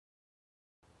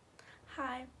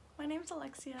My name's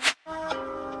Alexia. I'm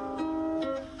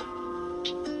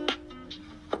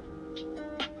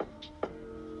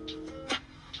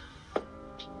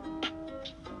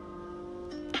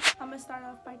gonna start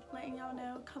off by letting y'all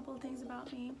know a couple of things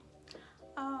about me.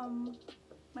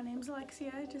 My name's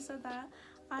Alexia, I just said that.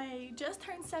 I just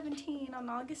turned 17 on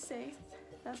August 6th.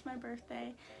 That's my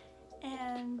birthday.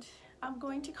 And I'm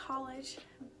going to college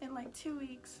in like 2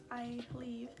 weeks. I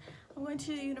leave. I'm going to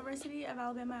the University of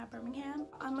Alabama at Birmingham.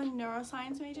 I'm a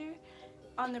neuroscience major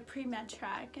on the pre-med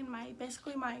track, and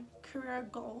basically my career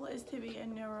goal is to be a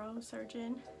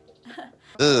neurosurgeon.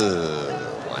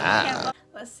 Wow.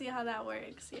 Let's see how that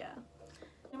works. Yeah.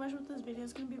 Pretty much what this video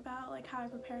is going to be about, like how I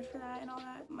prepared for that and all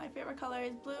that. My favorite color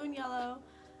is blue and yellow.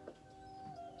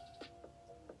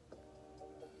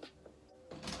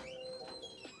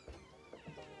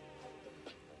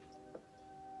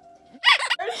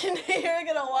 You're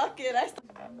gonna walk in. All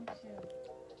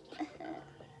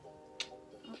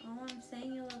I'm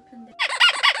saying, you little pendejo.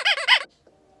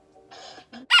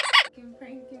 You're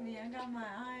pranking me. I got my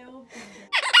eye open.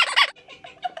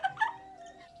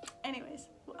 Anyways,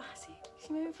 see,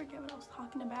 she made me forget what I was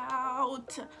talking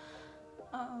about.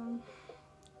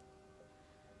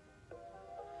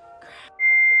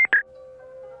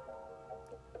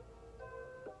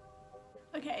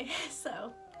 Okay,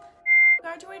 so I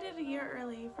graduated a year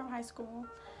early from high school.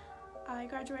 I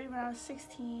graduated when I was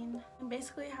 16, and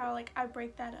basically how like I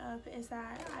break that up is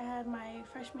that I had my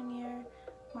freshman year,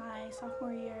 my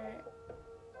sophomore year,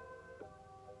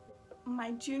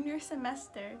 my junior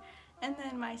semester, and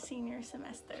then my senior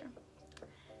semester.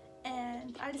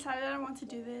 And I decided I want to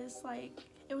do this, like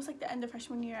it was like the end of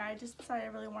freshman year. I just decided I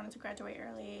really wanted to graduate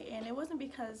early, and it wasn't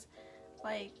because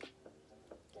like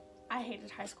I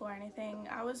hated high school or anything.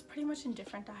 I was pretty much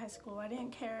indifferent to high school. I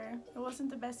didn't care. It wasn't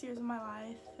the best years of my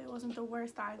life. It wasn't the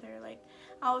worst either. Like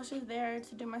I was just there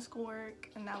to do my schoolwork,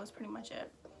 and that was pretty much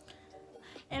it.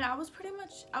 And I was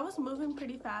moving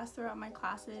pretty fast throughout my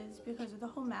classes because of the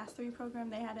whole mastery program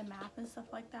they had in math and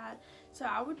stuff like that. So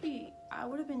I would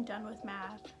have been done with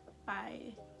math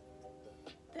by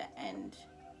the end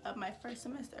of my first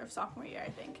semester of sophomore year,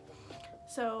 I think.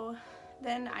 So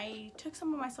then I took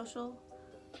some of my social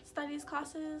studies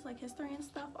classes, like history and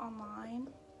stuff, online,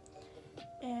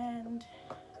 and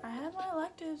I had my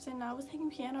electives, and I was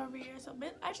taking piano every year, so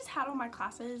I just had all my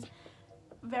classes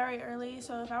very early.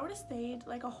 So if I would have stayed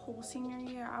like a whole senior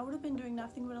year, I would have been doing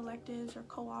nothing but electives or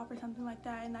co-op or something like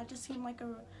that, and that just seemed like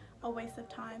a waste of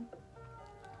time.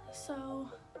 So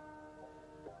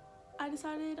I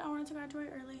decided I wanted to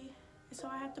graduate early, so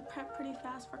I had to prep pretty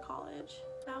fast for college.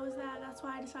 That's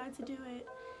why I decided to do it.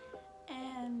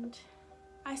 And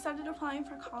I started applying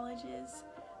for colleges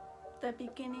the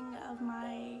beginning of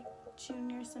my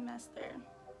junior semester.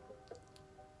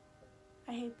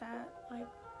 I hate that, like,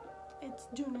 it's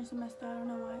junior semester, I don't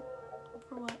know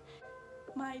for what.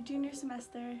 My junior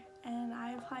semester, and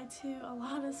I applied to a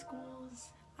lot of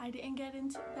schools. I didn't get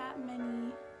into that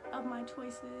many of my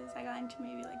choices. I got into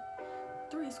maybe like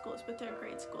 3 schools, but they're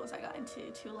great schools. I got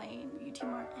into Tulane, UT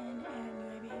Martin,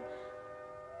 and UAB.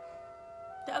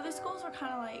 The other schools were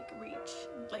kind of like reach,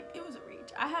 like it was a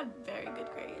reach. I had very good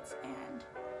grades, and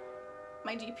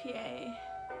my GPA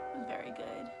was very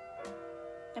good,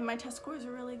 and my test scores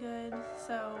were really good.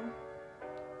 So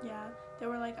yeah, there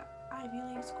were like Ivy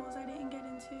League schools I didn't get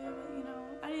into, but you know,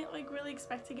 I didn't like really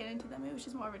expect to get into them. It was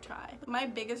just more of a try. My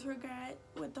biggest regret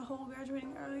with the whole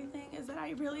graduating early thing is that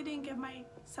I really didn't give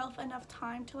myself enough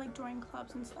time to like join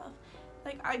clubs and stuff.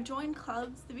 Like I joined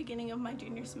clubs the beginning of my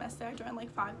junior semester. I joined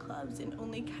like 5 clubs and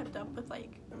only kept up with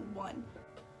like 1.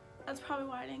 That's probably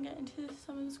why I didn't get into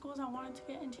some of the schools I wanted to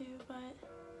get into, but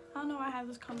I don't know why I have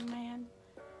this coming in my hand.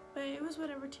 But it was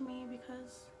whatever to me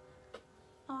because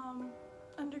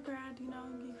undergrad, you know,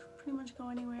 you pretty much go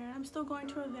anywhere. And I'm still going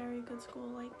to a very good school.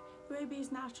 Like UAB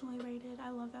is nationally rated. I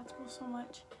love that school so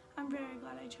much. I'm very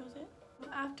glad I chose it.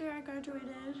 After I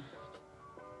graduated,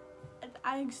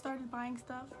 I started buying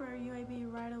stuff for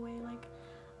UAB right away. Like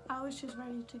I was just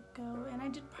ready to go, and I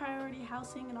did priority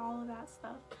housing and all of that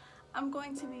stuff. I'm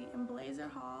going to be in Blazer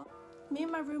Hall. Me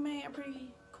and my roommate are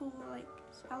pretty cool. Like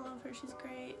I love her, she's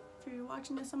great. If you're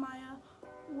watching this, Amaya,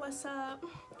 what's up?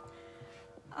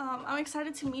 I'm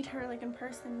excited to meet her like in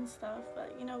person and stuff,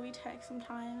 but you know, we text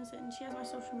sometimes, and she has my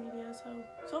social media,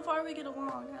 so far we get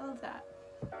along. I love that.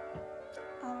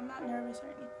 I'm not nervous or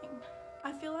anything.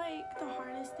 I feel like the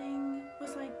hardest thing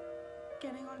was like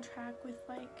getting on track with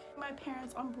like my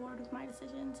parents on board with my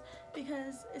decisions,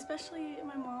 because especially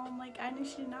my mom, like I knew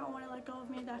she did not want to let go of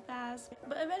me that fast,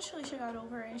 but eventually she got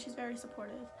over it and she's very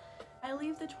supportive. I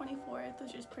leave the 24th,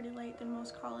 which is pretty late than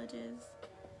most colleges,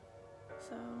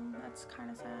 so that's kind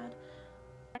of sad.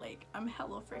 Like, I'm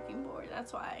hella freaking bored.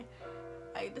 That's why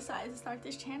I decided to start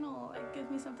this channel. It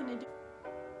gives me something to do.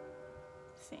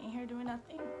 Sitting here doing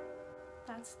nothing.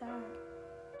 That's sad.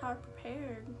 How I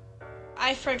prepared.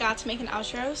 I forgot to make an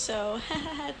outro, so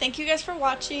thank you guys for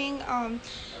watching.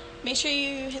 Make sure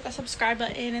you hit that subscribe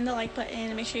button and the like button,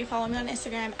 and make sure you follow me on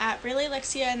Instagram at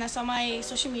Rllyalexia, and that's on my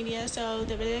social media. So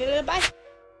bye.